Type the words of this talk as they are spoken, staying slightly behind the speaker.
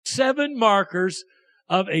7 markers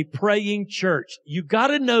of a praying church. You got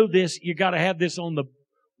to know this. You got to have this on the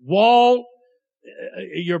wall,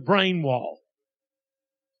 your brain wall.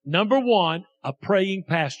 Number 1, a praying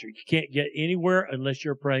pastor. You can't get anywhere unless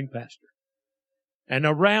you're a praying pastor. And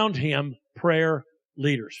around him, prayer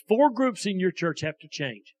leaders. 4 groups in your church have to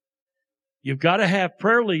change. You've got to have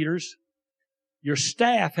prayer leaders. Your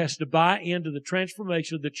staff has to buy into the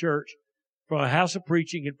transformation of the church from a house of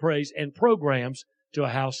preaching and praise and programs to a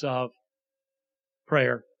house of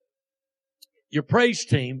prayer. Your praise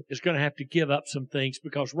team is going to have to give up some things,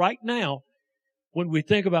 because right now, when we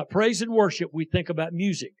think about praise and worship, we think about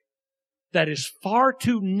music. That is far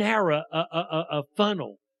too narrow a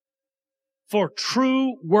funnel for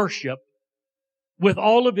true worship with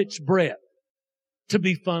all of its breadth to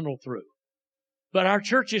be funneled through. But our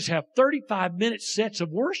churches have 35-minute sets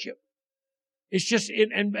of worship. It's just,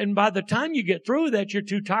 and by the time you get through that, you're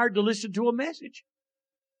too tired to listen to a message.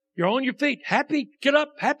 You're on your feet, happy, get up,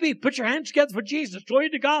 happy, put your hands together for Jesus, glory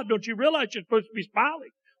to God. Don't you realize you're supposed to be smiling?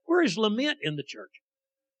 Where is lament in the church?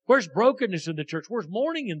 Where's brokenness in the church? Where's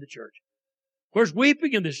mourning in the church? Where's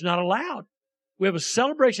weeping in this? It's not allowed. We have a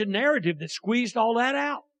celebration narrative that squeezed all that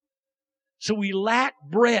out. So we lack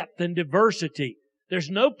breadth and diversity. There's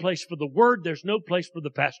no place for the Word. There's no place for the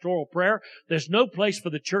pastoral prayer. There's no place for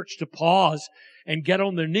the church to pause and get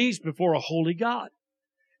on their knees before a holy God.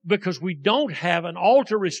 Because we don't have an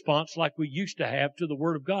altar response like we used to have to the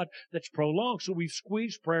Word of God that's prolonged. So we've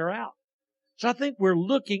squeezed prayer out. So I think we're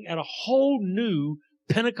looking at a whole new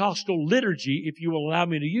Pentecostal liturgy, if you will allow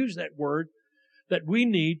me to use that word, that we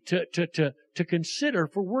need to consider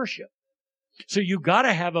for worship. So you got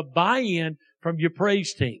to have a buy-in from your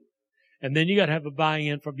praise team. And then you got to have a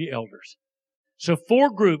buy-in from your elders. So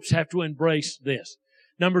 4 groups have to embrace this.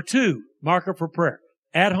 Number 2, marker for prayer.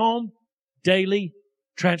 At home, daily,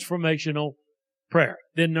 transformational prayer.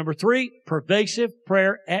 Then number 3, pervasive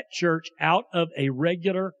prayer at church out of a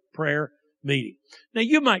regular prayer meeting. Now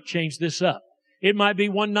you might change this up. It might be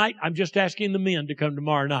one night, I'm just asking the men to come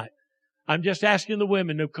tomorrow night. I'm just asking the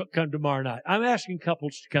women to come tomorrow night. I'm asking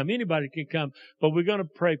couples to come. Anybody can come, but we're going to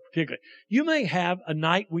pray particularly. You may have a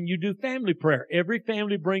night when you do family prayer. Every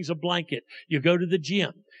family brings a blanket. You go to the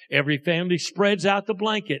gym. Every family spreads out the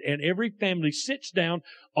blanket, and every family sits down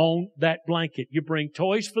on that blanket. You bring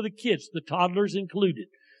toys for the kids, the toddlers included.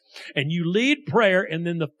 And you lead prayer, and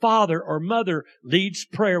then the father or mother leads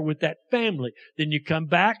prayer with that family. Then you come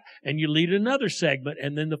back and you lead another segment,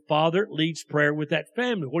 and then the father leads prayer with that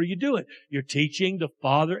family. What are you doing? You're teaching the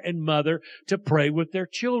father and mother to pray with their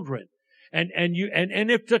children. And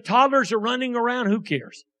if the toddlers are running around, who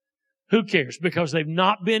cares? Who cares? Because they've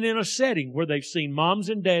not been in a setting where they've seen moms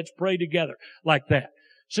and dads pray together like that.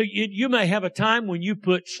 So you may have a time when you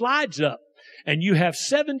put slides up, and you have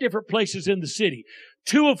 7 different places in the city,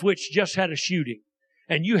 2 of which just had a shooting.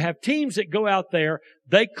 And you have teams that go out there,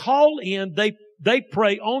 they call in, they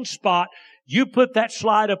pray on spot. You put that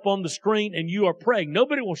slide up on the screen and you are praying.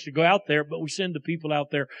 Nobody wants to go out there, but we send the people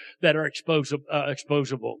out there that are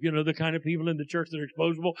exposable. You know, the kind of people in the church that are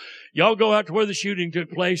exposable. Y'all go out to where the shooting took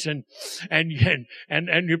place and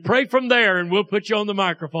you pray from there, and we'll put you on the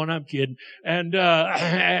microphone. I'm kidding. And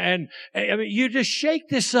I mean, you just shake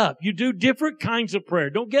this up. You do different kinds of prayer.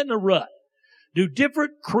 Don't get in a rut. Do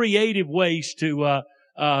different creative ways to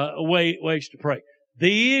pray.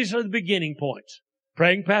 These are the beginning points.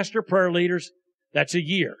 Praying pastor, prayer leaders, that's a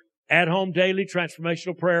year. At home, daily,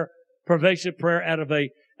 transformational prayer, pervasive prayer out of a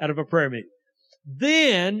prayer meeting.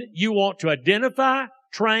 Then you want to identify,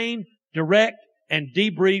 train, direct, and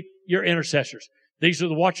debrief your intercessors. These are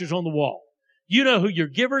the watchers on the wall. You know who your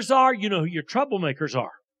givers are. You know who your troublemakers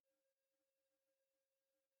are.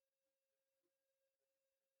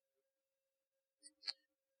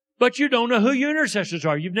 But you don't know who your intercessors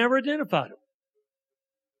are. You've never identified them.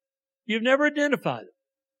 You've never identified them.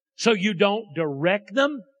 So you don't direct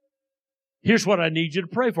them. Here's what I need you to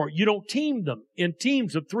pray for. You don't team them in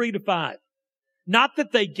teams of 3 to 5. Not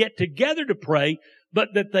that they get together to pray, but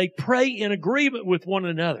that they pray in agreement with one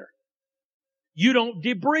another. You don't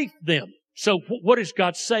debrief them. So what is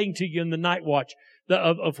God saying to you in the night watch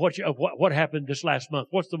of what happened this last month?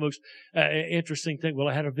 What's the most interesting thing? Well,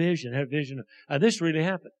 I had a vision. This really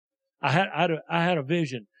happened. I had a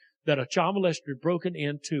vision that a child molester had broken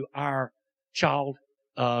into our child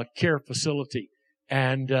care facility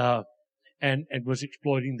and was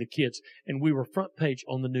exploiting the kids. And we were front page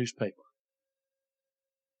on the newspaper.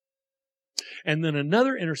 And then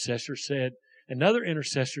another intercessor said,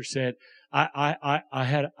 I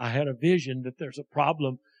had a vision that there's a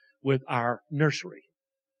problem with our nursery.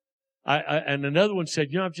 And another one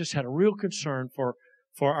said, I've just had a real concern for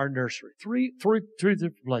for our nursery. Three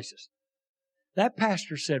different places. That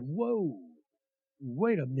pastor said, whoa,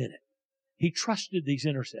 wait a minute. He trusted these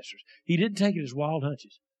intercessors. He didn't take it as wild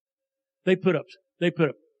hunches. They put up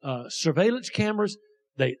surveillance cameras.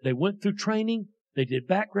 They went through training. They did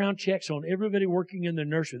background checks on everybody working in the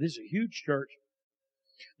nursery. This is a huge church.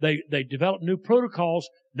 They developed new protocols.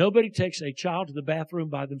 Nobody takes a child to the bathroom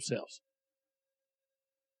by themselves.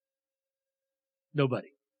 Nobody.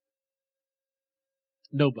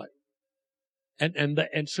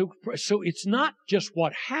 And so it's not just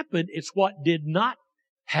what happened, it's what did not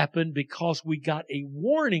happen because we got a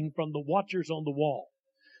warning from the watchers on the wall.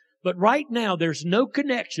 But right now, there's no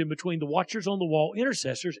connection between the watchers on the wall,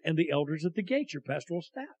 intercessors, and the elders at the gate, your pastoral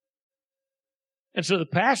staff. And so the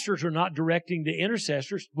pastors are not directing the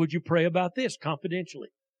intercessors, would you pray about this confidentially,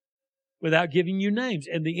 without giving you names.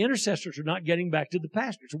 And the intercessors are not getting back to the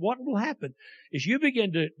pastors. What will happen is you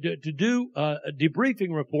begin to do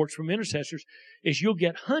debriefing reports from intercessors, is you'll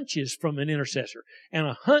get hunches from an intercessor, and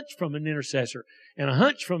a hunch from an intercessor, and a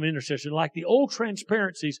hunch from an intercessor. Like the old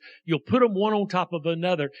transparencies, you'll put them one on top of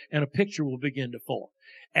another, and a picture will begin to form.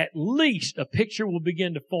 At least a picture will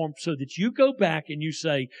begin to form so that you go back and you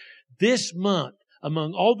say, this month,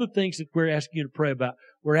 among all the things that we're asking you to pray about,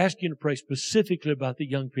 we're asking you to pray specifically about the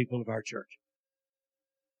young people of our church.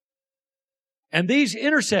 And these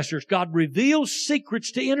intercessors, God reveals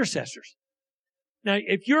secrets to intercessors. Now,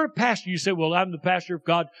 if you're a pastor, you say, well, I'm the pastor. If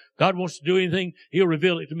God wants to do anything, He'll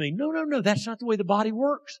reveal it to me. No. That's not the way the body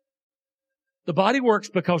works. The body works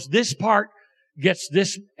because this part gets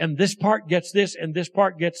this, and this part gets this, and this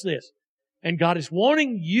part gets this. And God is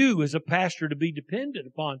wanting you as a pastor to be dependent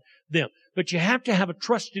upon them. But you have to have a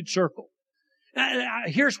trusted circle.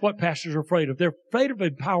 Here's what pastors are afraid of. They're afraid of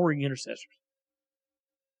empowering intercessors.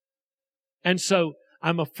 And so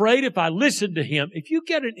I'm afraid if I listen to him, if you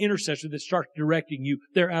get an intercessor that starts directing you,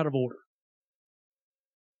 they're out of order.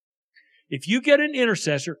 If you get an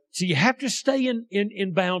intercessor, so you have to stay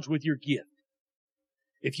in bounds with your gift.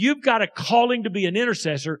 If you've got a calling to be an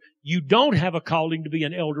intercessor, you don't have a calling to be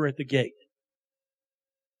an elder at the gate.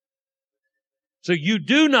 So you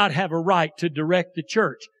do not have a right to direct the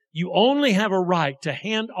church. You only have a right to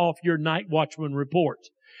hand off your night watchman reports.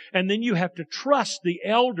 And then you have to trust the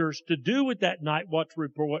elders to do with that night watch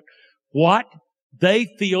report what they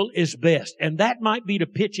feel is best. And that might be to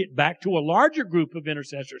pitch it back to a larger group of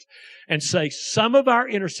intercessors and say, some of our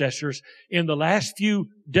intercessors in the last few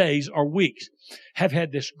days or weeks have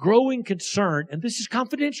had this growing concern, and this is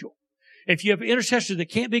confidential. If you have intercessors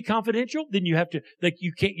that can't be confidential, then you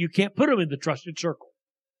can't put them in the trusted circle.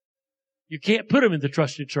 You can't put them in the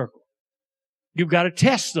trusted circle. You've got to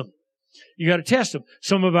test them. You got to test them.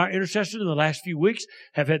 Some of our intercessors in the last few weeks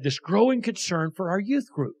have had this growing concern for our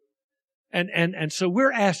youth group. And so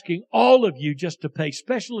we're asking all of you just to pay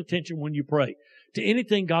special attention when you pray to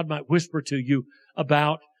anything God might whisper to you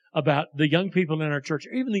about the young people in our church,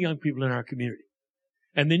 or even the young people in our community.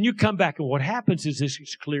 And then you come back, and what happens is this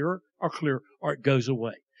is clearer, or it goes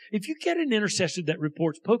away. If you get an intercessor that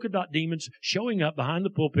reports polka dot demons showing up behind the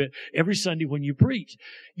pulpit every Sunday when you preach,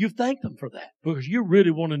 you thank them for that, because you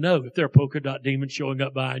really want to know if there are polka dot demons showing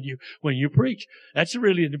up behind you when you preach. That's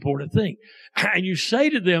really an important thing. And you say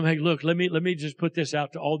to them, hey, look, let me just put this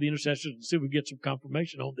out to all the intercessors and see if we get some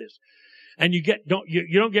confirmation on this. And you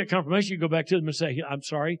don't get confirmation. You go back to them and say, I'm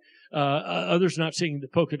sorry, others not seeing the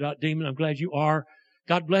polka dot demon. I'm glad you are.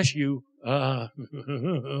 God bless you. Don't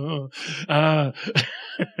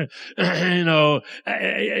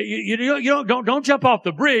jump off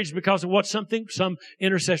the bridge because of what some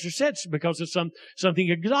intercessor said, because of something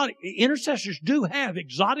exotic. Intercessors do have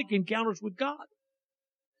exotic encounters with God,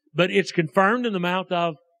 but it's confirmed in the mouth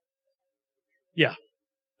of,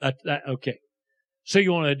 okay. So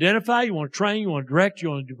you want to identify, you want to train, you want to direct, you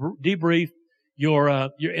want to debrief your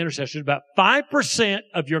intercessors. About 5%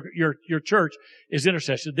 of your church is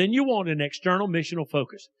intercession. Then you want an external missional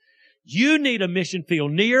focus. You need a mission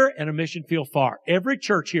field near and a mission field far. Every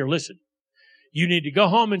church here, listen, you need to go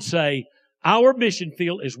home and say, our mission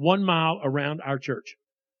field is 1 mile around our church.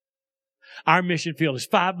 Our mission field is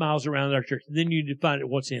 5 miles around our church. Then you need to find out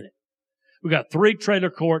what's in it. We've got 3 trailer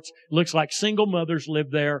courts. Looks like single mothers live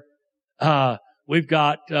there. We've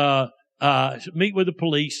got meet with the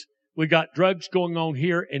police. We got drugs going on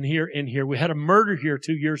here and here and here. We had a murder here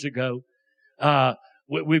 2 years ago.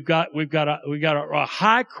 We've got a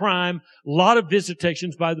high crime, a lot of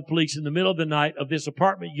visitations by the police in the middle of the night of this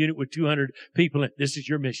apartment unit with 200 people in it. This is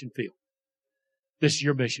your mission field. This is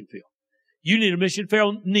your mission field. You need a mission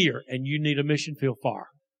field near, and you need a mission field far.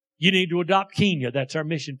 You need to adopt Kenya. That's our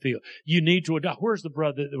mission field. You need to adopt. Where's the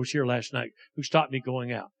brother that was here last night who stopped me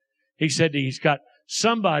going out? He said he's got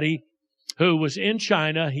somebody who was in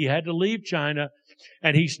China. He had to leave China,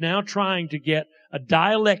 and he's now trying to get a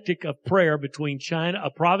dialectic of prayer between China, a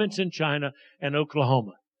province in China, and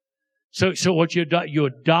Oklahoma. So what you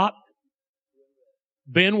adopt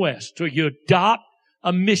Ben West. So you adopt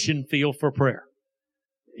a mission field for prayer.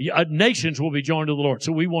 Nations will be joined to the Lord.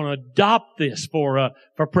 So we want to adopt this for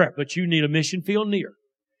prayer. But you need a mission field near.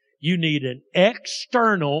 You need an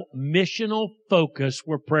external missional focus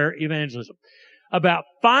for prayer evangelism. About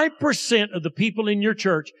 5% of the people in your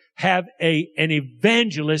church have an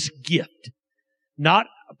evangelist gift. Not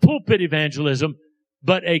pulpit evangelism,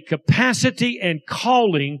 but a capacity and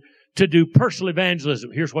calling to do personal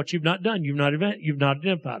evangelism. Here's what you've not done. You've not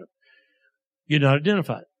identified them. You've not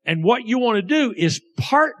identified. And what you want to do is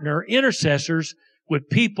partner intercessors with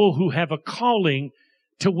people who have a calling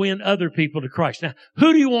to win other people to Christ. Now,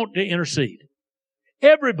 who do you want to intercede?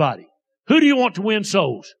 Everybody. Who do you want to win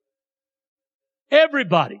souls?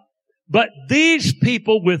 Everybody. But these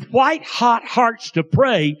people with white hot hearts to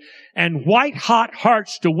pray and white hot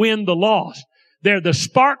hearts to win the lost, they're the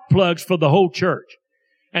spark plugs for the whole church.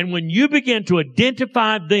 And when you begin to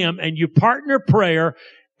identify them and you partner prayer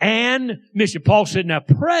and mission, Paul said, now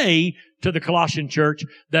pray to the Colossian church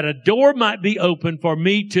that a door might be open for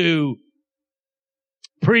me to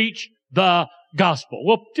preach the gospel.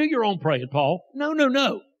 Well, do your own praying, Paul. No.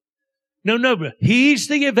 But he's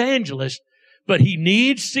the evangelist, but he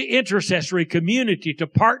needs the intercessory community to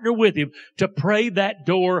partner with him to pray that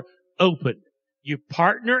door open. You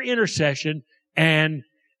partner intercession and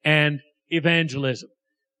evangelism.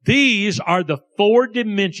 These are the four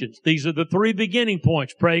dimensions. These are the three beginning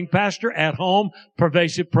points. Praying pastor, at home,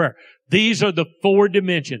 pervasive prayer. These are the four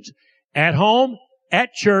dimensions. At home,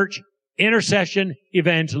 at church, intercession,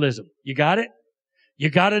 evangelism. You got it? You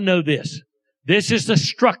got to know this. This is the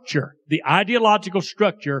structure, the ideological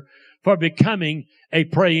structure for becoming a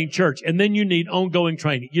praying church. And then you need ongoing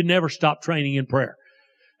training. You never stop training in prayer.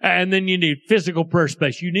 And then you need physical prayer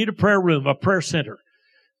space. You need a prayer room, a prayer center.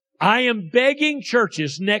 I am begging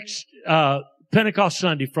churches next Pentecost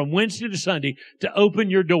Sunday, from Wednesday to Sunday, to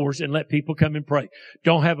open your doors and let people come and pray.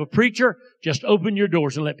 Don't have a preacher. Just open your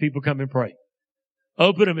doors and let people come and pray.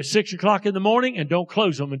 Open them at 6 o'clock in the morning and don't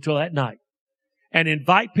close them until that night. And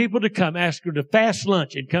invite people to come, ask them to fast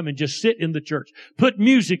lunch and come and just sit in the church. Put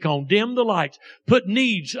music on, dim the lights, put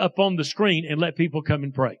needs up on the screen and let people come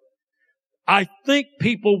and pray. I think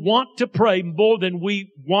people want to pray more than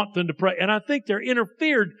we want them to pray. And I think they're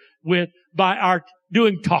interfered with by our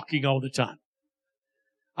talking all the time.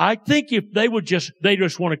 I think if they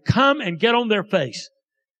just want to come and get on their face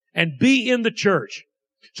and be in the church.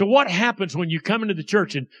 So what happens when you come into the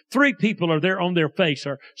church and 3 people are there on their face,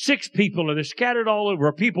 or 6 people are there scattered all over,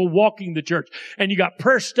 or people walking the church, and you got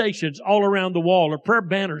prayer stations all around the wall, or prayer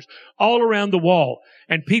banners all around the wall,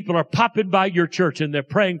 and people are popping by your church and they're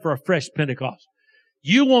praying for a fresh Pentecost.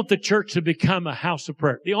 You want the church to become a house of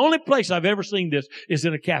prayer. The only place I've ever seen this is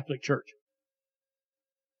in a Catholic church.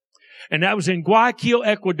 And that was in Guayaquil,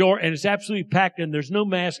 Ecuador, and it's absolutely packed, and there's no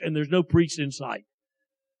mass and there's no priest in sight.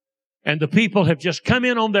 And the people have just come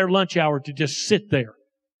in on their lunch hour to just sit there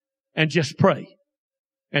and just pray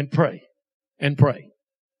and pray and pray.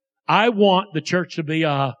 I want the church to be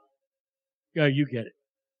you get it.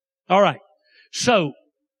 All right. So,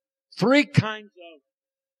 three kinds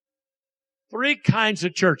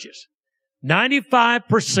of churches.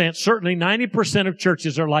 95%, certainly 90% of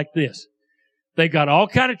churches are like this. They've got all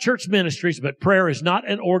kind of church ministries, but prayer is not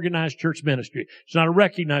an organized church ministry. It's not a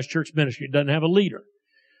recognized church ministry. It doesn't have a leader.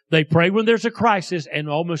 They pray when there's a crisis, and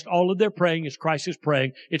almost all of their praying is crisis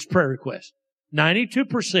praying. It's prayer requests.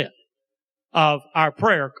 92% of our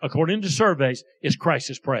prayer, according to surveys, is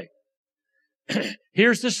crisis praying.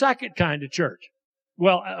 Here's the second kind of church.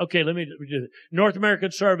 Well, okay, let me do this. North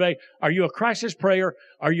American survey, are you a crisis prayer?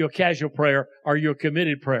 Are you a casual prayer? Are you a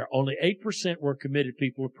committed prayer? Only 8% were committed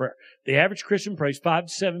people of prayer. The average Christian prays 5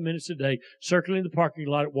 to 7 minutes a day, circling the parking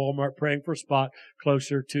lot at Walmart, praying for a spot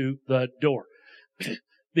closer to the door.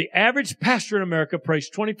 The average pastor in America prays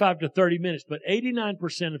 25 to 30 minutes, but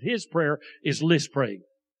 89% of his prayer is list praying.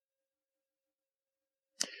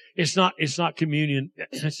 It's not communion.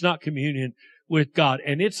 It's not communion with God,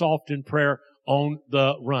 and it's often prayer on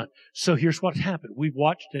the run. So here's what happened. We've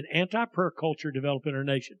watched an anti-prayer culture develop in our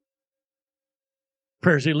nation.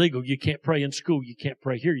 Prayer is illegal. You can't pray in school. You can't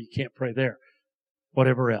pray here. You can't pray there.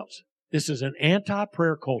 Whatever else. This is an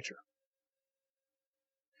anti-prayer culture.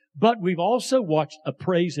 But we've also watched a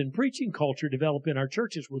praise and preaching culture develop in our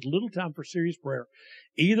churches with little time for serious prayer,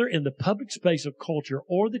 either in the public space of culture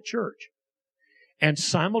or the church. And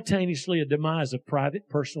simultaneously, a demise of private,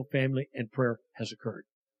 personal, family, and prayer has occurred.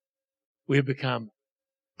 We have become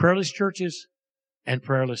prayerless churches and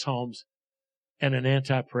prayerless homes, and an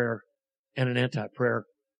anti-prayer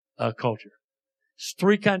culture. It's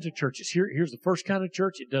three kinds of churches. Here's the first kind of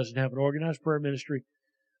church. It doesn't have an organized prayer ministry,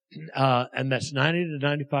 and that's 90 to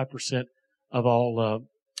 95% of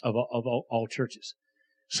all churches.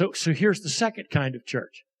 So here's the second kind of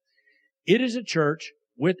church. It is a church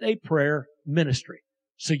with a prayer ministry.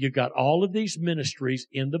 So you got all of these ministries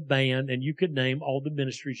in the band, and you could name all the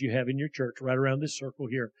ministries you have in your church right around this circle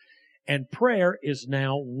here. And prayer is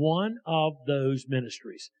now one of those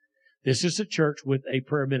ministries. This is a church with a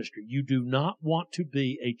prayer ministry. You do not want to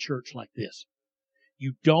be a church like this.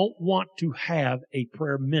 You don't want to have a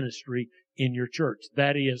prayer ministry in your church.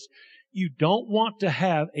 That is, you don't want to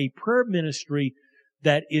have a prayer ministry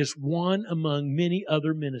that is one among many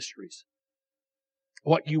other ministries.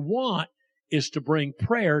 What you want is to bring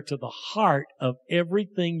prayer to the heart of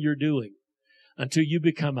everything you're doing until you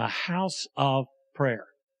become a house of prayer,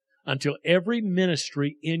 until every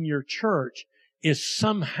ministry in your church is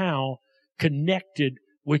somehow connected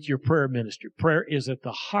with your prayer ministry. Prayer is at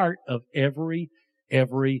the heart of every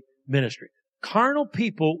ministry. Carnal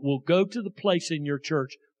people will go to the place in your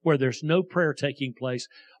church where there's no prayer taking place,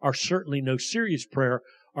 or certainly no serious prayer,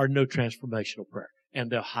 or no transformational prayer,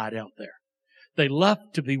 and they'll hide out there. They love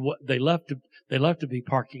to be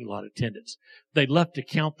parking lot attendants. They love to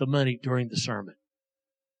count the money during the sermon.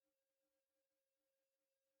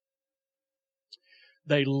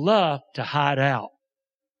 They love to hide out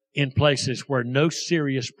in places where no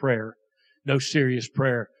serious prayer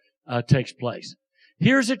takes place.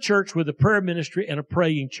 Here's a church with a prayer ministry and a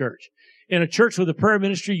praying church. In a church with a prayer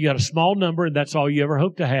ministry, you got a small number, and that's all you ever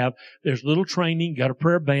hope to have. There's little training, got a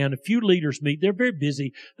prayer band, a few leaders meet. They're very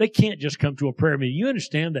busy. They can't just come to a prayer meeting. You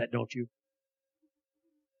understand that, don't you?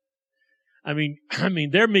 I mean,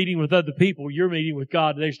 they're meeting with other people. You're meeting with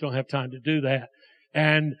God. They just don't have time to do that.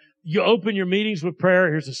 And you open your meetings with prayer.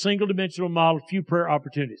 Here's a single dimensional model, few prayer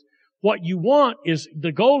opportunities. What you want is,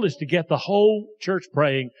 the goal is to get the whole church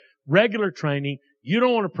praying, regular training. You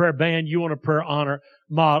don't want a prayer band. You want a prayer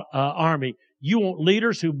army. You want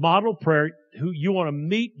leaders who model prayer, who you want to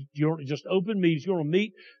meet. You don't just open meetings. You want to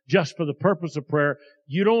meet just for the purpose of prayer.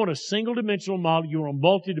 You don't want a single dimensional model. You want a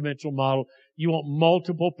multi-dimensional model. You want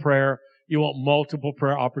multiple prayer. You want multiple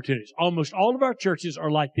prayer opportunities. Almost all of our churches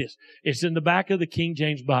are like this. It's in the back of the King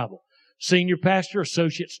James Bible. Senior pastor,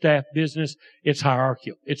 associate staff, business. It's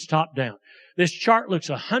hierarchical. It's top down. This chart looks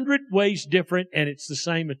 100 ways different, and it's the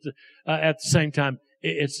same at the same time.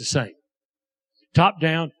 It's the same. Top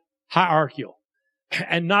down, hierarchical.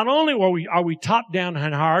 And not only are we top down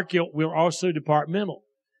and hierarchical, we're also departmental.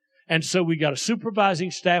 And so we got a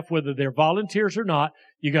supervising staff, whether they're volunteers or not.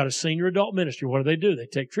 You got a senior adult ministry. What do? They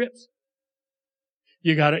take trips.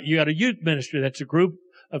 You got a youth ministry. That's a group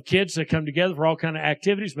of kids that come together for all kind of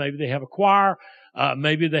activities. Maybe they have a choir.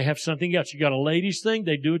 Maybe they have something else. You got a ladies thing.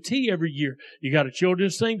 They do a tea every year. You got a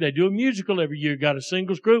children's thing. They do a musical every year. You got a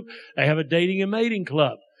singles group. They have a dating and mating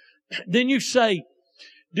club. Then you say,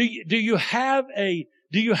 do you have a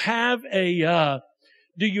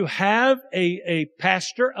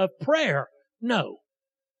pastor of prayer? No.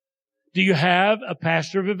 Do you have a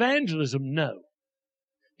pastor of evangelism? No.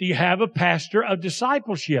 Do you have a pastor of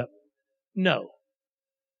discipleship? No.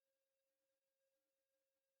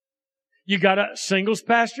 You got a singles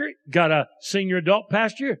pastor, got a senior adult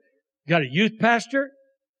pastor, got a youth pastor,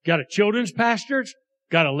 got a children's pastor,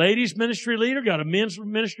 got a ladies ministry leader, got a men's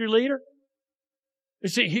ministry leader. You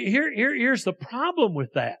see, here's the problem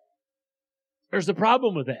with that. There's the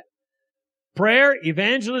problem with that. Prayer,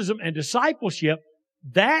 evangelism, and discipleship,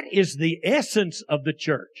 that is the essence of the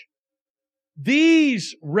church.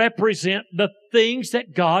 These represent the things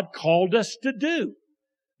that God called us to do.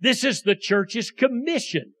 This is the church's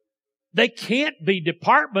commission. They can't be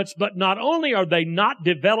departments, but not only are they not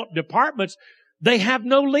developed departments, they have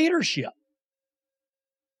no leadership.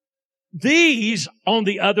 These, on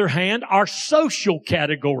the other hand, are social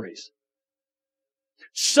categories.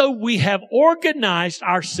 So we have organized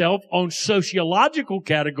ourselves on sociological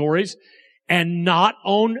categories and not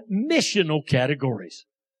on missional categories.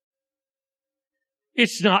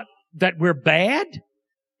 It's not that we're bad.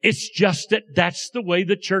 It's just that that's the way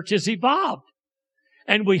the church has evolved.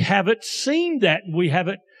 And we haven't seen that. We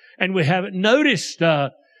haven't noticed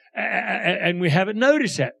that.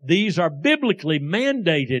 These are biblically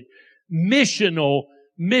mandated missional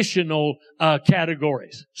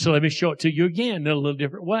categories. So let me show it to you again in a little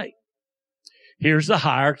different way. Here's the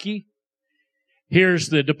hierarchy. Here's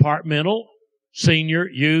the departmental, senior,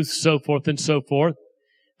 youth, so forth and so forth.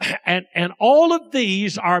 And all of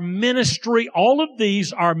these are ministry. All of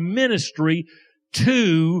these are ministry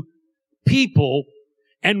to people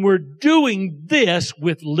And we're doing this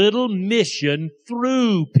with little mission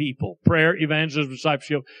through people. Prayer, evangelism,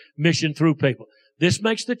 discipleship, mission through people. This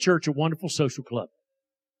makes the church a wonderful social club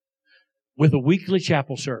with a weekly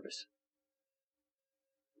chapel service.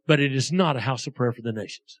 But it is not a house of prayer for the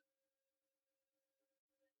nations.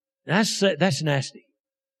 That's nasty.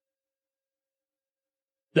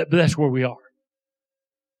 But that's where we are.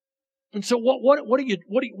 And so what do you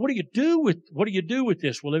do with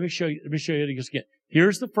this? Well, let me show you this again.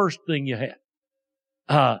 Here's the first thing you had.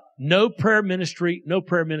 No prayer ministry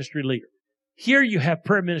leader. Here you have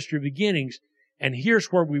prayer ministry beginnings, and here's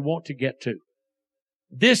where we want to get to.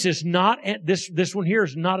 This one here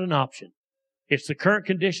is not an option. It's the current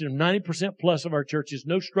condition of 90% plus of our churches,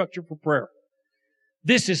 no structure for prayer.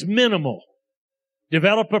 This is minimal.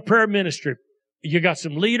 Develop a prayer ministry. You got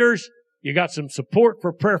some leaders, you got some support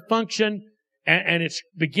for prayer function, and it's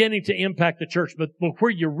beginning to impact the church. But where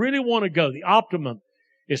you really want to go, the optimum,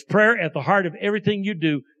 is prayer at the heart of everything you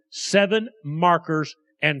do. 7 markers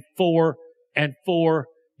and 4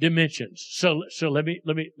 dimensions. So let me.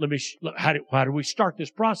 How do we start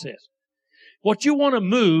this process? What you want to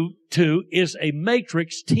move to is a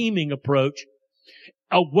matrix teaming approach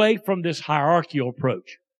away from this hierarchical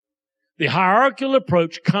approach. The hierarchical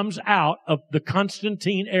approach comes out of the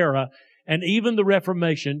Constantine era, and even the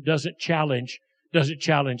Reformation doesn't challenge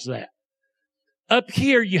that. Up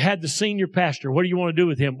here, you had the senior pastor. What do you want to do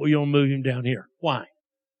with him? Well, you want to move him down here. Why?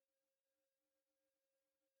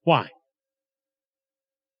 Why?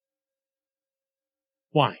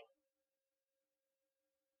 Why?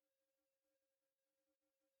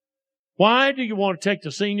 Why do you want to take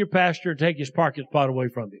the senior pastor and take his parking spot away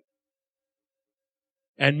from him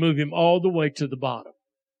and move him all the way to the bottom?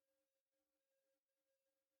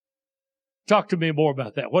 Talk to me more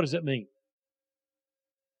about that. What does that mean?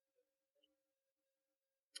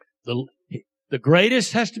 The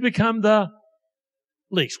greatest has to become the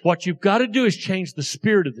least. What you've got to do is change the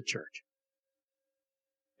spirit of the church.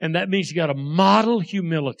 And that means you got to model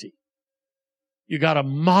humility. You got to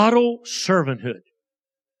model servanthood.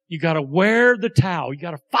 You got to wear the towel. You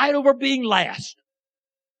got to fight over being last.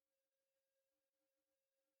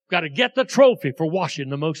 Got to get the trophy for washing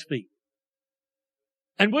the most feet.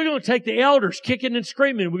 And we're going to take the elders kicking and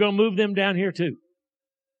screaming. We're going to move them down here too.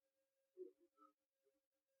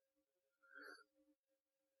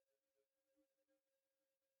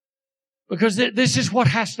 Because this is what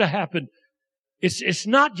has to happen. It's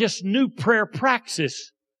not just new prayer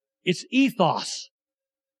praxis. It's ethos.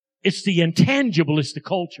 It's the intangible. It's the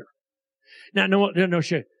culture. Now, no,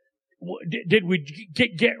 sure. Did we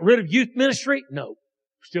get rid of youth ministry? No.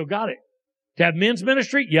 Still got it. To have men's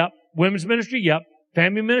ministry? Yep. Women's ministry? Yep.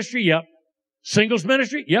 Family ministry? Yep. Singles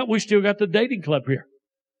ministry? Yep. We still got the dating club here.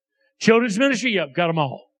 Children's ministry? Yep. Got them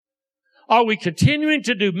all. Are we continuing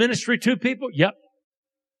to do ministry to people? Yep.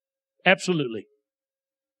 Absolutely.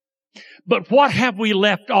 But what have we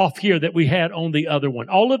left off here that we had on the other one?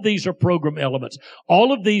 All of these are program elements.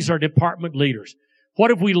 All of these are department leaders. What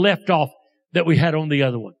have we left off that we had on the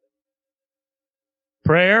other one?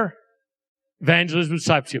 Prayer, evangelism,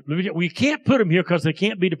 discipleship. We can't put them here because they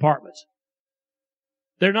can't be departments.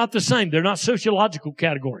 They're not the same. They're not sociological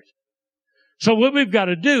categories. So what we've got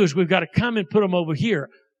to do is we've got to come and put them over here.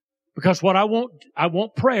 Because what I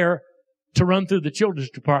want prayer to run through the children's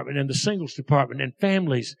department and the singles department and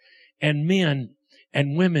families and men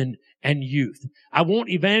and women and youth. I want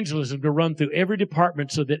evangelism to run through every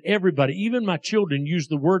department so that everybody, even my children, use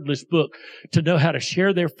the wordless book to know how to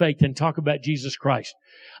share their faith and talk about Jesus Christ.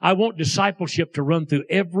 I want discipleship to run through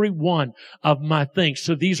every one of my things.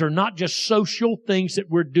 So these are not just social things that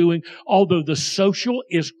we're doing, although the social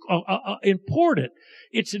is important.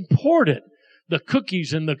 It's important. The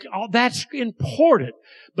cookies and that's important.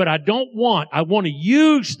 But I want to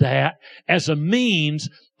use that as a means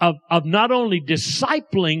of not only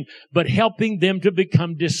discipling, but helping them to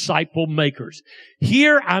become disciple makers.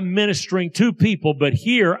 Here I'm ministering to people, but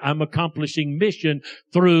here I'm accomplishing mission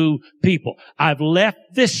through people. I've left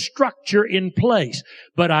this structure in place,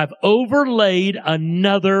 but I've overlaid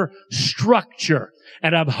another structure.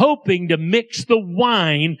 And I'm hoping to mix the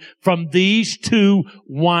wine from these 2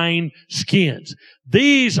 wine skins.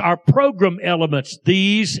 These are program elements.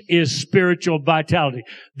 These is spiritual vitality.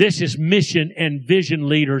 This is mission and vision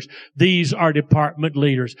leaders. These are department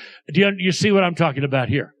leaders. Do you see what I'm talking about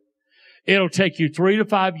here? It'll take you 3 to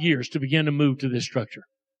 5 years to begin to move to this structure.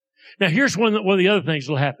 Now here's one of the other things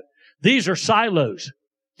that will happen. These are silos.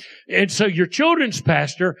 And so your children's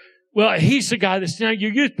pastor, well, he's the guy that's now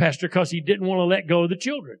your youth pastor because he didn't want to let go of the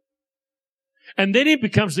children. And then he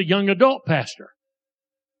becomes the young adult pastor.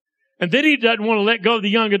 And then he doesn't want to let go of the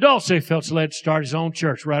young adults, so he felt led to start his own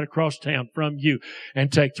church right across town from you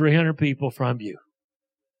and take 300 people from you.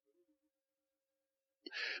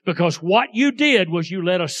 Because what you did was you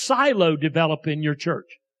let a silo develop in your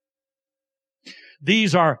church.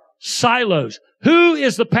 These are silos. Who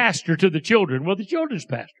is the pastor to the children? Well, the children's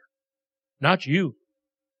pastor, not you.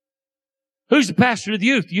 Who's the pastor to the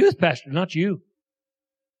youth? The youth pastor, not you.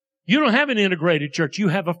 You don't have an integrated church. You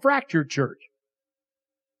have a fractured church.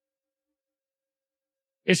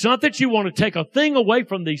 It's not that you want to take a thing away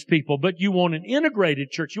from these people, but you want an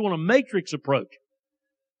integrated church. You want a matrix approach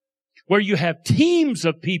where you have teams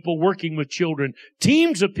of people working with children,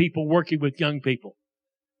 teams of people working with young people.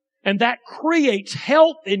 And that creates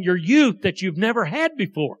health in your youth that you've never had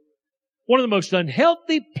before. One of the most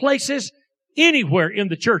unhealthy places anywhere in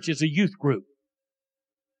the church is a youth group.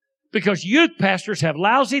 Because youth pastors have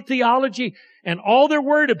lousy theology and all they're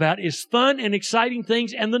worried about is fun and exciting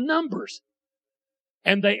things and the numbers.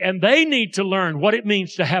 And they need to learn what it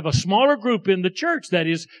means to have a smaller group in the church that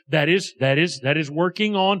is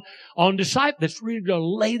working on disciples, that's really going to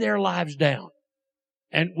lay their lives down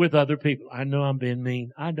and with other people. I know I'm being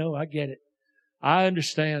mean. I know, I get it. I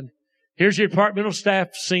understand. Here's your departmental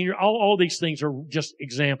staff, senior, all these things are just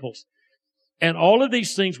examples. And all of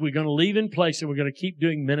these things we're going to leave in place and we're going to keep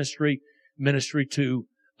doing ministry to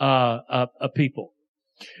people.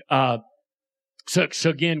 So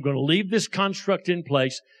again, we're going to leave this construct in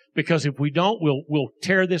place because if we don't, we'll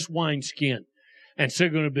tear this wineskin. And so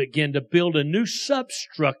we're going to begin to build a new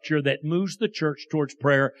substructure that moves the church towards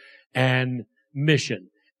prayer and mission.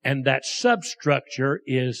 And that substructure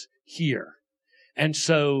is here. And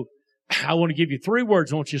so I want to give you 3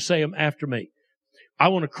 words. I want you to say them after me. I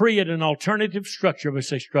want to create an alternative structure. I'm going to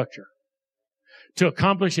say structure to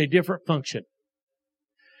accomplish a different function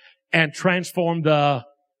and transform the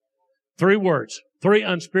 3 words, 3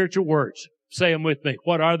 unspiritual words. Say them with me.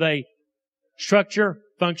 What are they? Structure,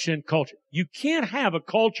 function, culture. You can't have a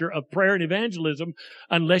culture of prayer and evangelism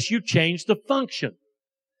unless you change the function.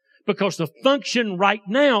 Because the function right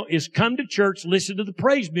now is come to church, listen to the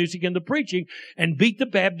praise music and the preaching, and beat the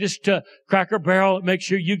Baptist to Cracker Barrel and make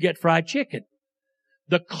sure you get fried chicken.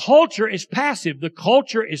 The culture is passive. The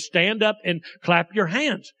culture is stand up and clap your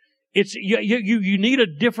hands. It's you need a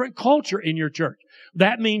different culture in your church.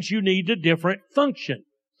 That means you need a different function.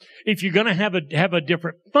 If you're going to have a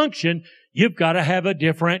different function, you've got to have a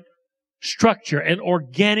different structure, an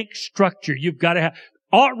organic structure. You've got to have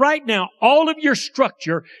right now, all of your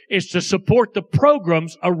structure is to support the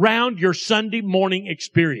programs around your Sunday morning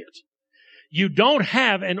experience. You don't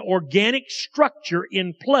have an organic structure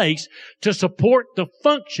in place to support the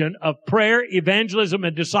function of prayer, evangelism,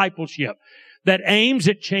 and discipleship that aims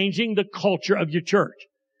at changing the culture of your church.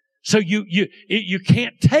 So you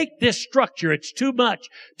can't take this structure. It's too much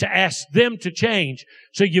to ask them to change.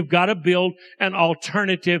 So you've got to build an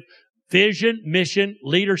alternative vision, mission,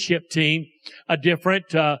 leadership team, a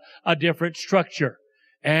different structure.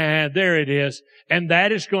 And there it is. And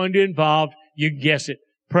that is going to involve, you can guess it,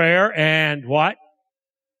 prayer and what?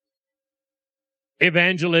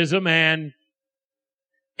 Evangelism and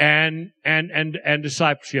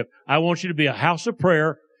discipleship. I want you to be a house of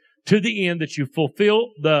prayer to the end that you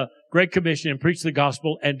fulfill the Great Commission and preach the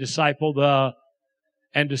gospel and disciple the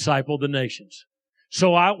nations.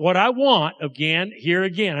 So what I want,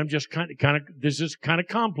 I'm just kind of, this is kind of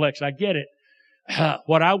complex. I get it.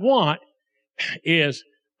 What I want is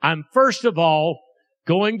I'm first of all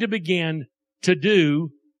going to begin to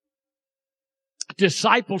do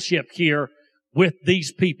discipleship here with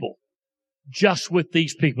these people. Just with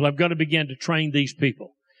these people. I'm going to begin to train these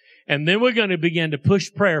people. And then we're going to begin to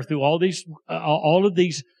push prayer through all of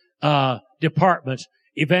these departments,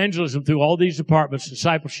 evangelism through all these departments,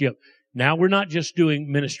 discipleship. Now we're not just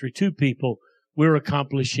doing ministry to people, we're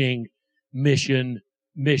accomplishing mission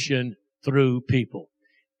through people.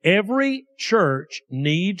 Every church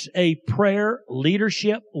needs a prayer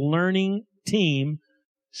leadership learning team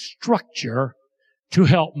structure to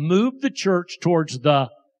help move the church towards the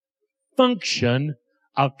function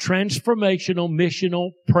of transformational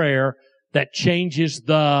missional prayer that changes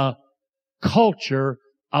the culture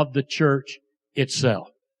of the church itself.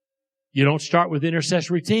 You don't start with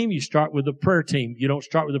intercessory team, you start with a prayer team. You don't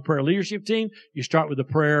start with a prayer leadership team, you start with a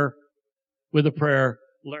prayer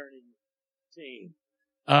learning team.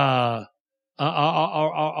 All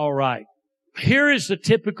right. Here is the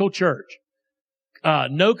typical church.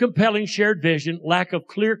 No compelling shared vision, lack of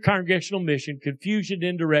clear congregational mission, confusion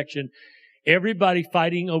in direction, everybody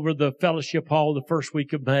fighting over the fellowship hall the first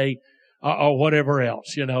week of May, or whatever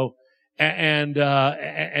else,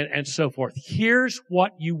 and so forth. Here's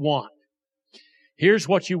what you want. Here's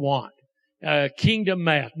what you want. Kingdom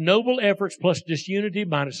math. Noble efforts plus disunity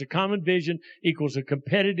minus a common vision equals a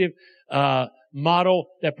competitive model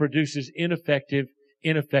that produces ineffective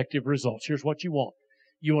results. Here's what you want.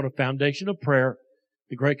 You want a foundation of prayer,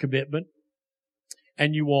 the Great Commitment,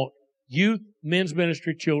 and you want youth, men's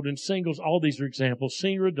ministry, children, singles, all these are examples,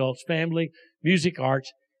 senior adults, family, music,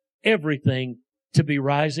 arts, everything to be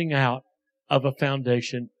rising out of a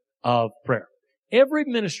foundation of prayer. Every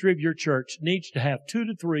ministry of your church needs to have 2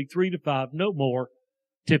 to 3, 3 to 5, no more,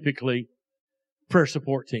 typically, prayer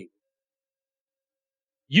support team.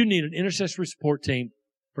 You need an intercessory support team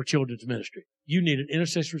for children's ministry. You need an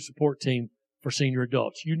intercessory support team for senior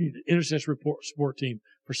adults. You need an intercessory support team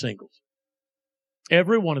for singles.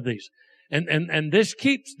 Every one of these. And this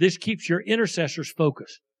keeps your intercessors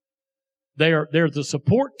focused. They're the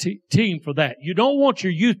support team for that. You don't want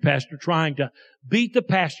your youth pastor trying to beat the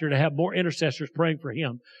pastor to have more intercessors praying for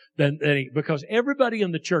him because everybody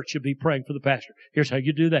in the church should be praying for the pastor. Here's how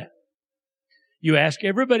you do that. You ask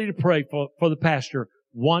everybody to pray for the pastor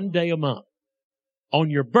one day a month. On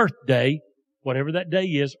your birthday, whatever that day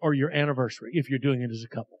is, or your anniversary, if you're doing it as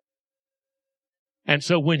a couple. And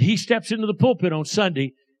so when he steps into the pulpit on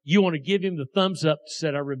Sunday, you want to give him the thumbs up that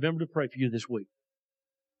said, I remember to pray for you this week.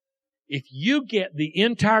 If you get the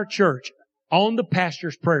entire church on the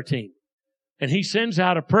pastor's prayer team, and he sends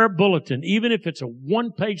out a prayer bulletin, even if it's a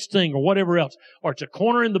one-page thing or whatever else, or it's a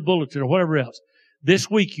corner in the bulletin or whatever else, this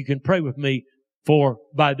week you can pray with me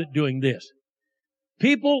by doing this.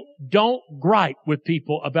 People don't gripe with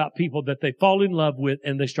people about people that they fall in love with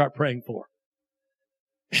and they start praying for.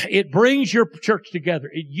 It brings your church together.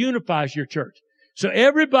 It unifies your church. So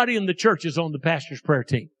everybody in the church is on the pastor's prayer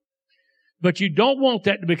team. But you don't want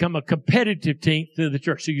that to become a competitive team to the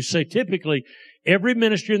church. So you say typically every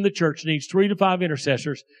ministry in the church needs 3 to 5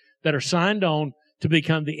 intercessors that are signed on to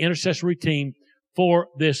become the intercessory team for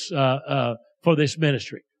this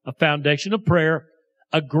ministry. A foundation of prayer,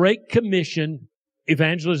 a great commission,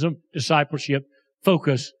 evangelism, discipleship,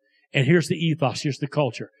 focus, and here's the ethos, here's the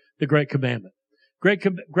culture, the great commandment. Great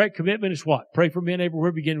commitment is what? Pray for men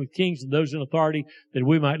everywhere, beginning with kings and those in authority, that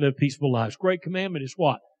we might live peaceful lives. Great commandment is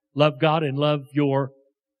what? Love God and love your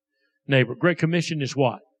neighbor. Great commission is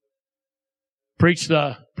what? Preach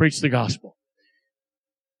the gospel.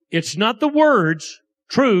 It's not the words,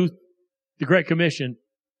 truth, the Great Commission.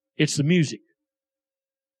 It's the music.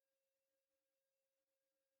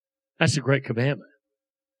 That's the Great Commandment.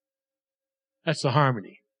 That's the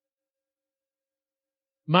harmony.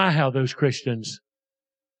 My, how those Christians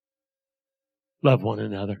love one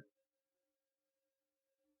another.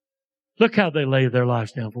 Look how they lay their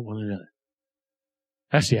lives down for one another.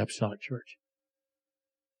 That's the apostolic church.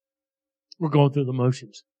 We're going through the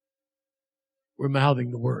motions. We're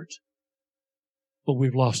mouthing the words. But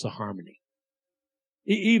we've lost the harmony.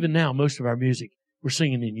 Even now, most of our music, we're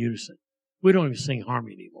singing in unison. We don't even sing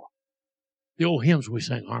harmony anymore. The old hymns, we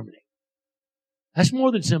sang harmony. That's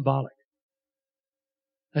more than symbolic.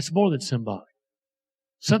 That's more than symbolic.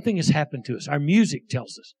 Something has happened to us. Our music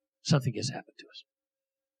tells us something has happened to us.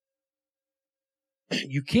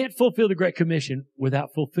 You can't fulfill the Great Commission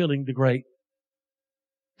without fulfilling the Great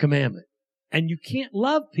Commandment. And you can't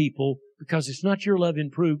love people because it's not your love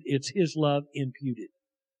improved, it's His love imputed.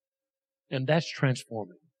 And that's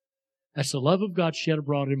transforming. That's the love of God shed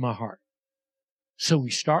abroad in my heart. So we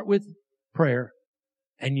start with prayer,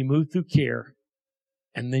 and you move through care,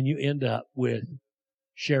 and then you end up with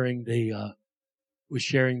sharing the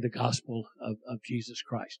gospel of Jesus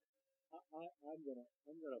Christ. I'm going to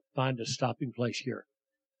find a stopping place here.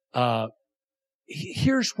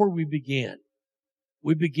 Here's where we begin.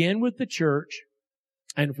 We begin with the church,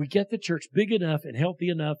 and if we get the church big enough and healthy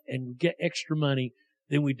enough and we get extra money,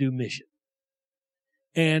 then we do mission.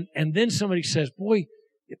 And then somebody says, boy,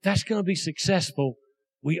 if that's going to be successful,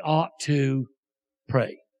 we ought to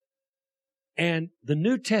pray. And the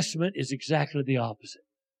New Testament is exactly the opposite.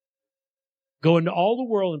 Go into all the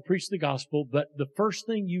world and preach the gospel, but the first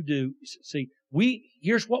thing you do is,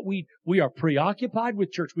 here's what we are preoccupied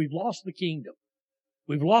with church. We've lost the kingdom.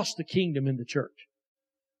 We've lost the kingdom in the church.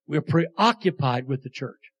 We're preoccupied with the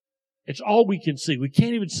church. It's all we can see. We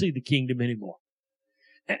can't even see the kingdom anymore.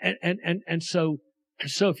 And so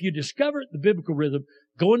if you discover the biblical rhythm,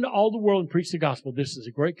 go into all the world and preach the gospel. This is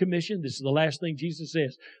a great commission. This is the last thing Jesus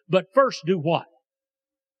says. But first, do what?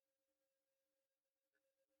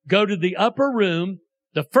 Go to the upper room,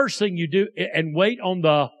 the first thing you do, and wait on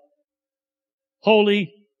the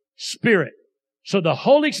Holy Spirit. So the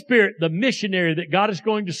Holy Spirit, the missionary that God is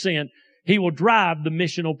going to send, He will drive the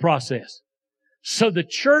missional process. So the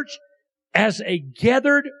church, as a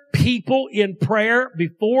gathered people in prayer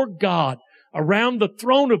before God, around the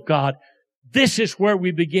throne of God. This is where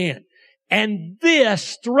we began. And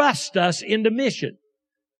this thrust us into mission.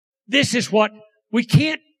 This is what we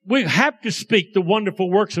have to speak the wonderful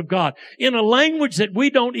works of God in a language that we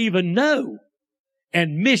don't even know.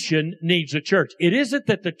 And mission needs a church. It isn't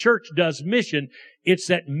that the church does mission. It's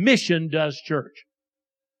that mission does church.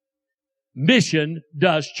 Mission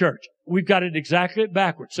does church. We've got it exactly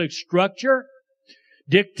backwards. So structure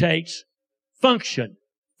dictates function.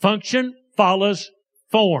 Function follows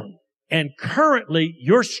form. And currently,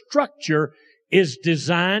 your structure is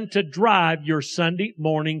designed to drive your Sunday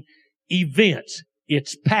morning events.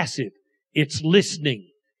 It's passive. It's listening.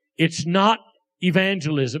 It's not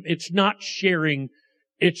evangelism. It's not sharing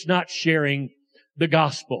the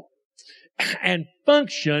gospel. And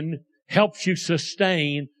function helps you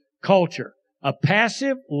sustain culture. A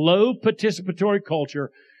passive, low participatory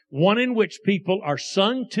culture, one in which people are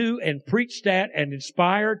sung to and preached at and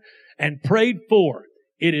inspired and prayed for.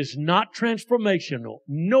 It is not transformational,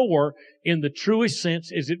 nor in the truest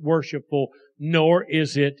sense is it worshipful, nor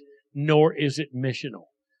is it missional.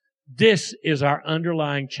 This is our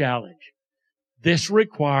underlying challenge. This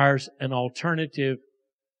requires an alternative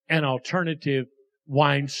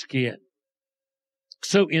wineskin.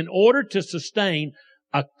 So in order to sustain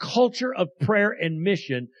a culture of prayer and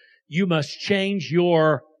mission, you must change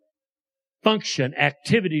your function,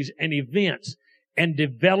 activities, and events and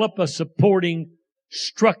develop a supporting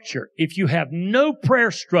structure. If you have no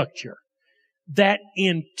prayer structure that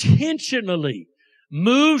intentionally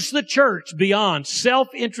moves the church beyond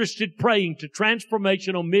self-interested praying to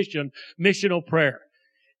transformational missional prayer,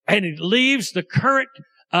 and it leaves the current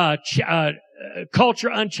culture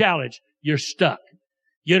unchallenged, you're stuck.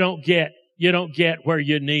 You don't get where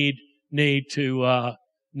you need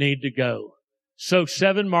to go. So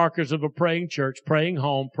 7 markers of a praying church: praying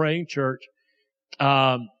home, praying church,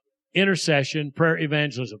 intercession, prayer,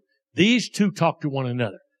 evangelism. These two talk to one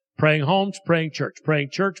another. Praying homes, praying church,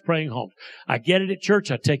 praying homes. I get it at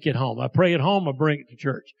church, I take it home. I pray at home, I bring it to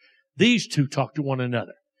church. These two talk to one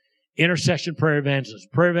another. Intercession, prayer,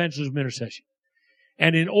 evangelism, intercession.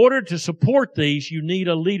 And in order to support these, you need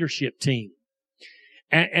a leadership team.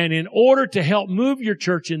 And in order to help move your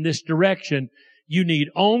church in this direction, you need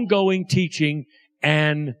ongoing teaching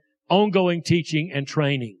and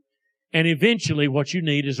training. And eventually what you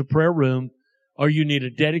need is a prayer room, or you need a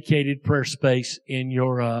dedicated prayer space in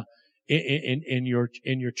your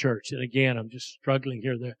church. And again, I'm just struggling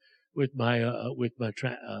here with my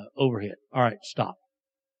overhead. All right, stop.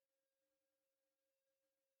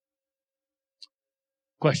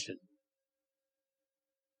 Question.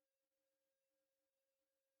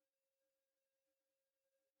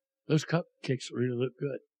 Those cupcakes really look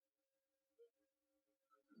good.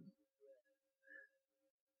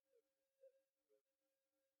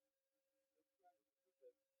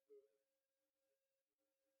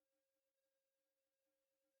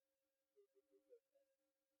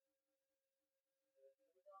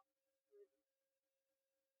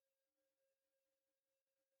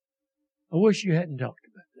 I wish you hadn't talked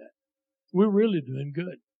about that. We're really doing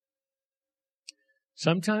good.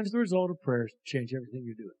 Sometimes the result of prayers change everything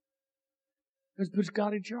you're doing. Because it puts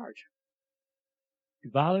God in charge.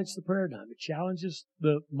 It violates the paradigm. It challenges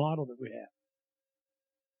the model that we have.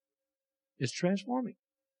 It's transforming.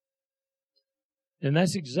 And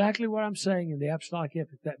that's exactly what I'm saying in the Apostolic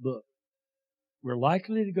Epic, that book. We're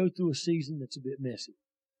likely to go through a season that's a bit messy.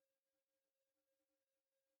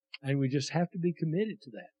 And we just have to be committed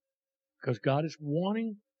to that. Because God is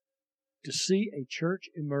wanting to see a church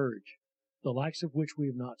emerge, the likes of which we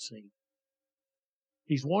have not seen.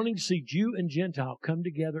 He's wanting to see Jew and Gentile come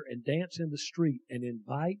together and dance in the street and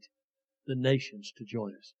invite the nations to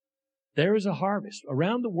join us. There is a harvest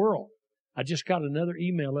around the world. I just got another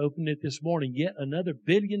email, opened it this morning, yet another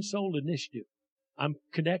billion soul initiative. I'm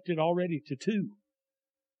connected already to 2.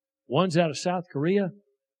 One's out of South Korea.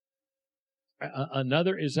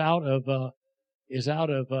 Another is out of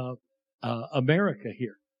America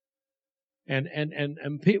here. And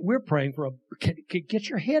we're praying for get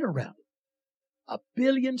your head around it. A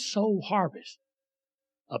billion soul harvest.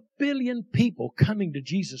 A billion people coming to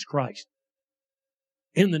Jesus Christ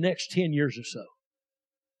in the next 10 years or so.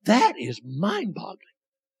 That is mind-boggling.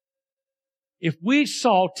 If we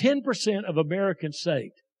saw 10% of Americans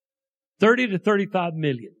saved, 30 to 35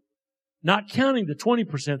 million, not counting the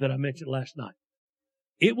 20% that I mentioned last night,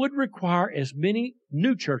 it would require as many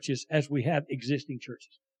new churches as we have existing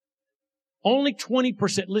churches. Only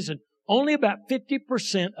 20%, listen, only about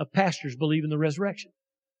 50% of pastors believe in the resurrection.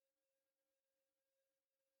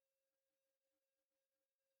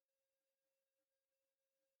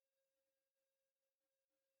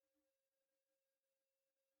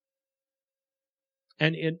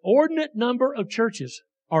 An inordinate number of churches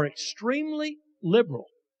are extremely liberal,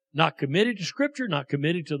 not committed to Scripture, not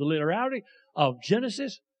committed to the literality of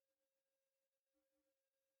Genesis.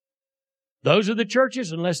 Those are the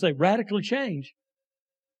churches, unless they radically change,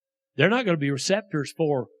 they're not going to be receptors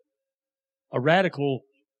for a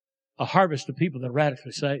harvest of people that are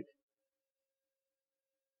radically saved.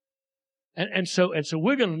 And so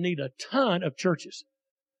we're going to need a ton of churches.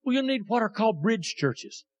 We're going to need what are called bridge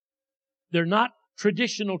churches. They're not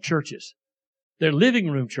traditional churches. They're living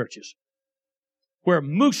room churches where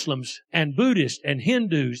Muslims and Buddhists and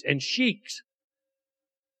Hindus and Sheiks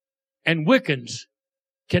and Wiccans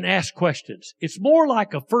can ask questions. It's more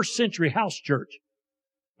like a first century house church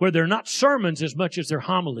where they're not sermons as much as they're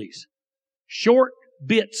homilies. Short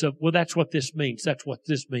bits of, well, that's what this means. That's what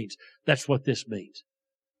this means. That's what this means.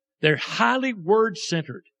 They're highly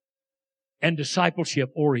word-centered and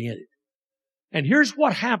discipleship-oriented. And here's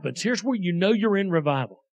what happens. Here's where you know you're in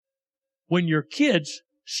revival. When your kids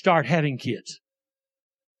start having kids,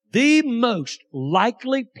 the most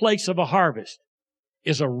likely place of a harvest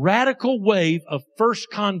is a radical wave of first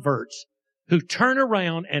converts who turn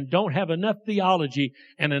around and don't have enough theology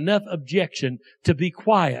and enough objection to be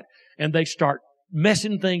quiet. And they start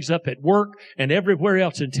messing things up at work and everywhere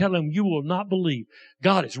else and tell them you will not believe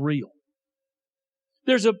God is real.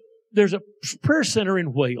 There's a prayer center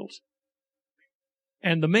in Wales.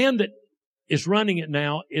 And the man that is running it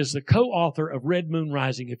now is the co-author of Red Moon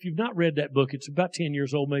Rising. If you've not read that book, it's about 10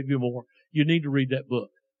 years old, maybe more. You need to read that book.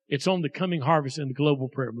 It's on the coming harvest and the global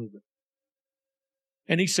prayer movement.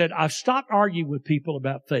 And he said, I've stopped arguing with people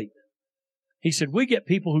about faith. He said, we get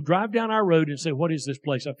people who drive down our road and say, what is this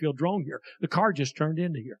place? I feel drawn here. The car just turned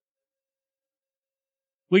into here.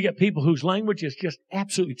 We get people whose language is just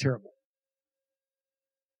absolutely terrible.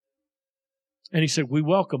 And he said, we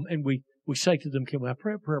welcome and we say to them, can I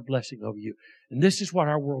pray a prayer blessing over you? And this is what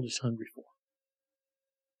our world is hungry for.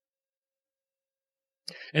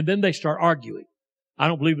 And then they start arguing. I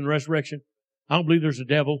don't believe in the resurrection. I don't believe there's a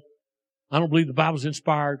devil. I don't believe the Bible's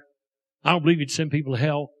inspired. I don't believe you'd send people to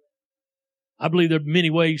hell. I believe there are many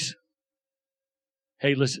ways.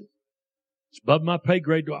 Hey, listen, it's above my pay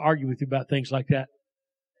grade to argue with you about things like that.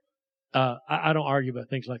 I don't argue about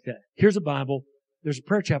things like that. Here's a Bible. There's a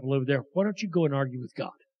prayer chapel over there. Why don't you go and argue with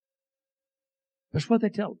God? That's what they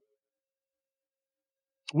tell them.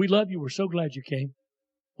 We love you. We're so glad you came.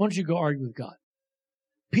 Why don't you go argue with God?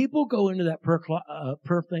 People go into that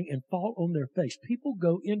prayer thing and fall on their face. People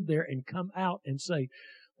go in there and come out and say,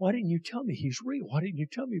 why didn't you tell me He's real? Why didn't you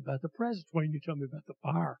tell me about the presence? Why didn't you tell me about the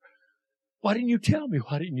fire? Why didn't you tell me?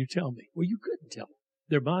 Why didn't you tell me? Well, you couldn't tell them.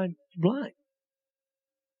 They're blind.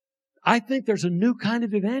 I think there's a new kind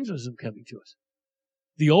of evangelism coming to us.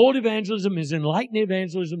 The old evangelism is enlightened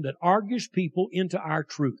evangelism that argues people into our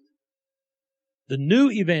truth. The new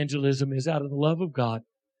evangelism is out of the love of God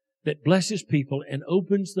that blesses people and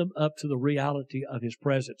opens them up to the reality of His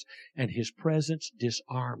presence. And His presence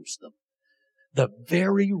disarms them. The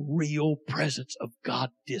very real presence of God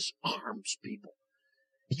disarms people.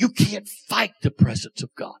 You can't fight the presence of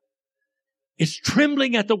God. It's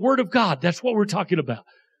trembling at the Word of God. That's what we're talking about.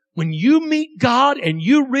 When you meet God and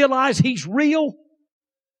you realize He's real,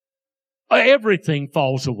 everything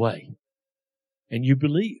falls away. And you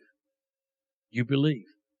believe. You believe.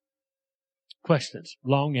 Questions?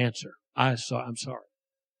 Long answer. I'm sorry.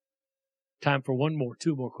 Time for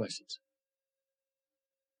two more questions.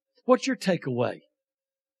 What's your takeaway?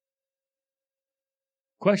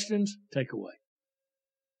 Questions? Takeaway.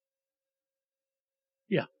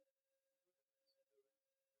 Yeah.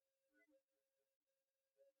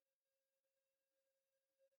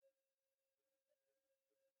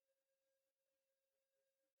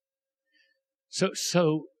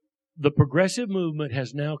 So the progressive movement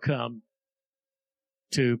has now come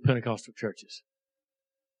to Pentecostal churches.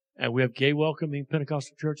 And we have gay welcoming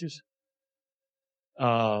Pentecostal churches.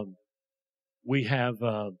 We have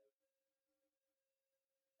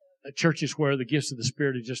churches where the gifts of the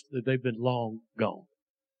Spirit are they've been long gone.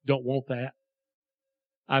 Don't want that.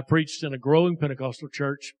 I preached in a growing Pentecostal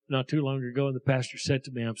church not too long ago, and the pastor said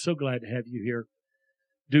to me, I'm so glad to have you here.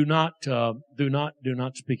 Do not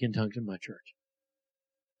speak in tongues in my church.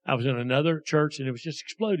 I was in another church and it was just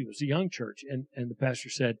exploding. It was a young church. And the pastor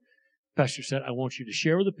said, I want you to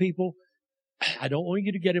share with the people. I don't want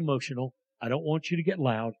you to get emotional. I don't want you to get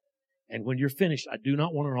loud. And when you're finished, I do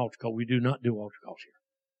not want an altar call. We do not do altar calls here.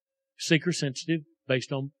 Seeker sensitive,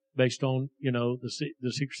 based on, the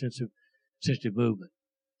seeker sensitive movement.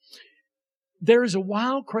 There is a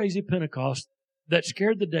wild, crazy Pentecost that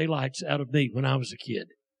scared the daylights out of me when I was a kid.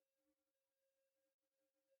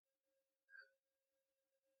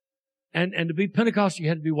 And to be Pentecostal, you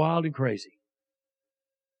had to be wild and crazy.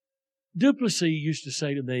 Duplessis used to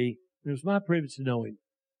say to me, it was my privilege to know him,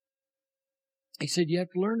 he said, you have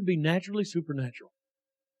to learn to be naturally supernatural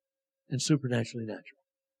and supernaturally natural.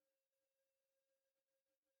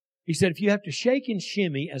 He said, if you have to shake and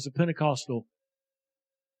shimmy as a Pentecostal,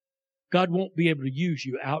 God won't be able to use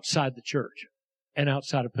you outside the church and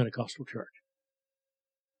outside a Pentecostal church.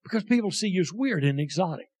 Because people see you as weird and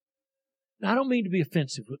exotic. Now, I don't mean to be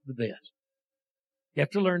offensive with the best. You have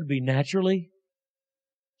to learn to be naturally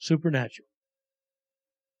supernatural.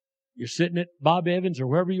 You're sitting at Bob Evans or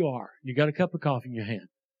wherever you are, and you got a cup of coffee in your hand,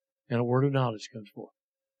 and a word of knowledge comes forth.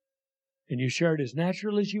 And you share it as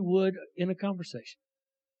natural as you would in a conversation.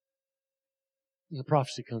 And the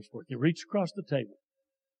prophecy comes forth. You reach across the table.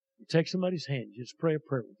 You take somebody's hand. You just pray a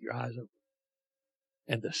prayer with your eyes open.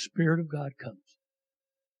 And the Spirit of God comes.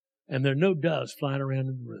 And there are no doves flying around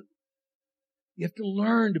in the room. You have to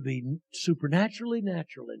learn to be supernaturally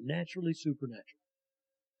natural and naturally supernatural.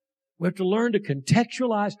 We have to learn to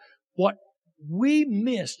contextualize what we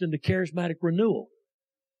missed in the charismatic renewal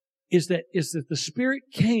is that the Spirit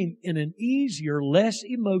came in an easier, less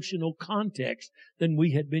emotional context than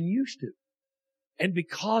we had been used to. And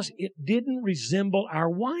because it didn't resemble our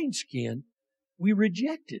wineskin, we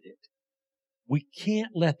rejected it. We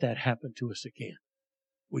can't let that happen to us again.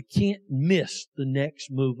 We can't miss the next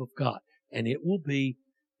move of God, and it will be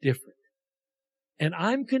different. And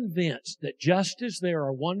I'm convinced that just as there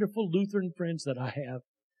are wonderful Lutheran friends that I have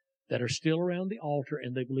that are still around the altar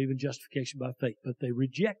and they believe in justification by faith, but they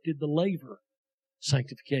rejected the laver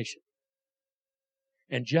sanctification.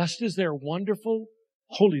 And just as there are wonderful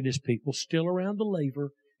holiness people still around the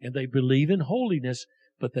laver and they believe in holiness,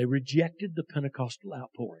 but they rejected the Pentecostal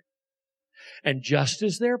outpouring. And just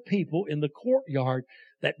as there are people in the courtyard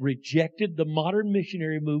that rejected the modern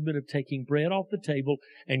missionary movement of taking bread off the table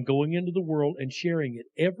and going into the world and sharing it,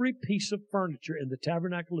 every piece of furniture in the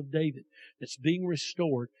Tabernacle of David that's being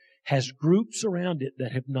restored has groups around it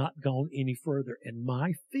that have not gone any further. And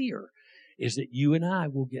my fear is that you and I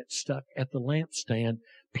will get stuck at the lampstand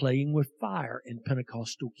playing with fire in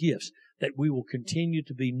Pentecostal gifts, that we will continue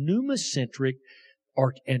to be pneumocentric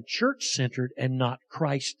and church-centered and not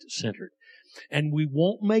Christ-centered. And we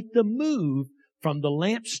won't make the move from the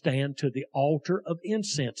lampstand to the altar of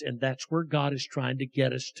incense. And that's where God is trying to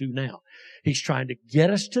get us to now. He's trying to get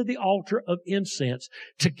us to the altar of incense,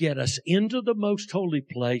 to get us into the most holy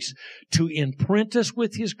place, to imprint us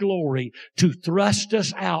with His glory, to thrust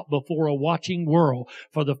us out before a watching world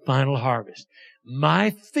for the final harvest.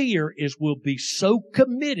 My fear is we'll be so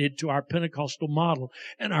committed to our Pentecostal model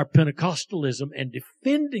and our Pentecostalism and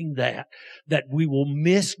defending that we will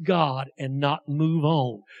miss God and not move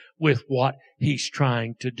on with what He's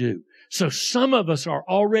trying to do. So some of us are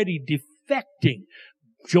already defecting,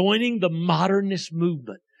 joining the modernist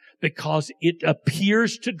movement because it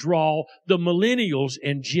appears to draw the millennials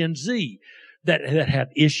and Gen Z that have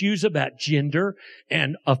issues about gender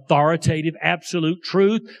and authoritative absolute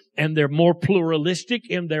truth, and they're more pluralistic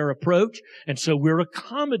in their approach. And so we're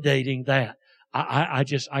accommodating that. I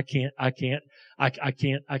can't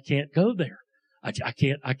go there. I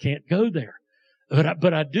can't go there.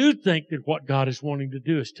 But I do think that what God is wanting to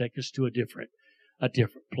do is take us to a different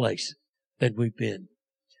place than we've been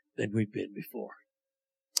before.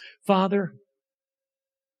 Father,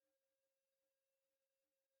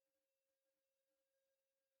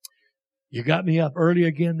 you got me up early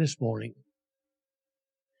again this morning,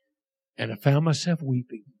 and I found myself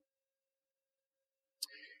weeping,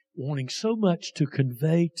 wanting so much to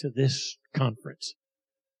convey to this conference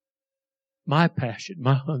my passion,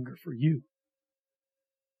 my hunger for you,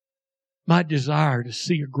 my desire to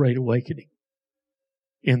see a great awakening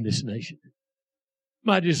in this nation,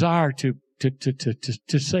 my desire to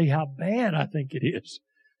say how bad I think it is,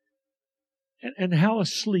 and how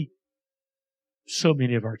asleep so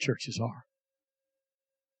many of our churches are.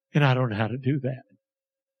 And I don't know how to do that.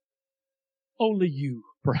 Only you,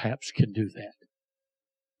 perhaps, can do that.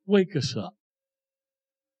 Wake us up.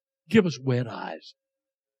 Give us wet eyes.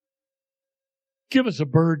 Give us a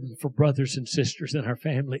burden for brothers and sisters in our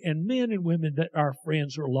family and men and women that our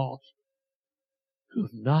friends are lost, who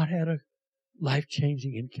have not had a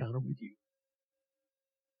life-changing encounter with you.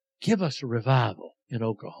 Give us a revival in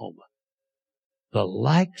Oklahoma, the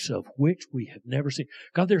likes of which we have never seen.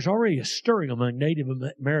 God, there's already a stirring among Native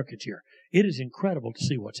Americans here. It is incredible to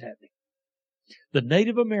see what's happening. The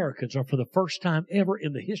Native Americans are, for the first time ever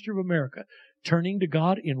in the history of America, turning to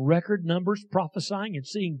God in record numbers, prophesying and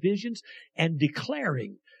seeing visions, and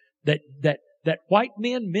declaring that white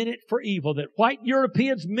men meant it for evil, that white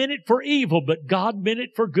Europeans meant it for evil, but God meant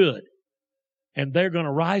it for good. and they're going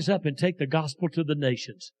to rise up and take the gospel to the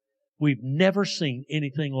nations. We've never seen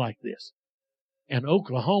anything like this. And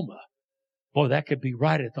Oklahoma, boy, that could be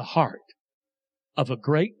right at the heart of a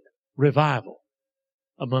great revival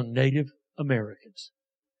among Native Americans.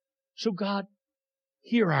 So God,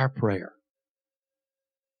 hear our prayer.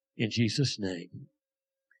 In Jesus' name,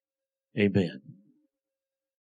 amen.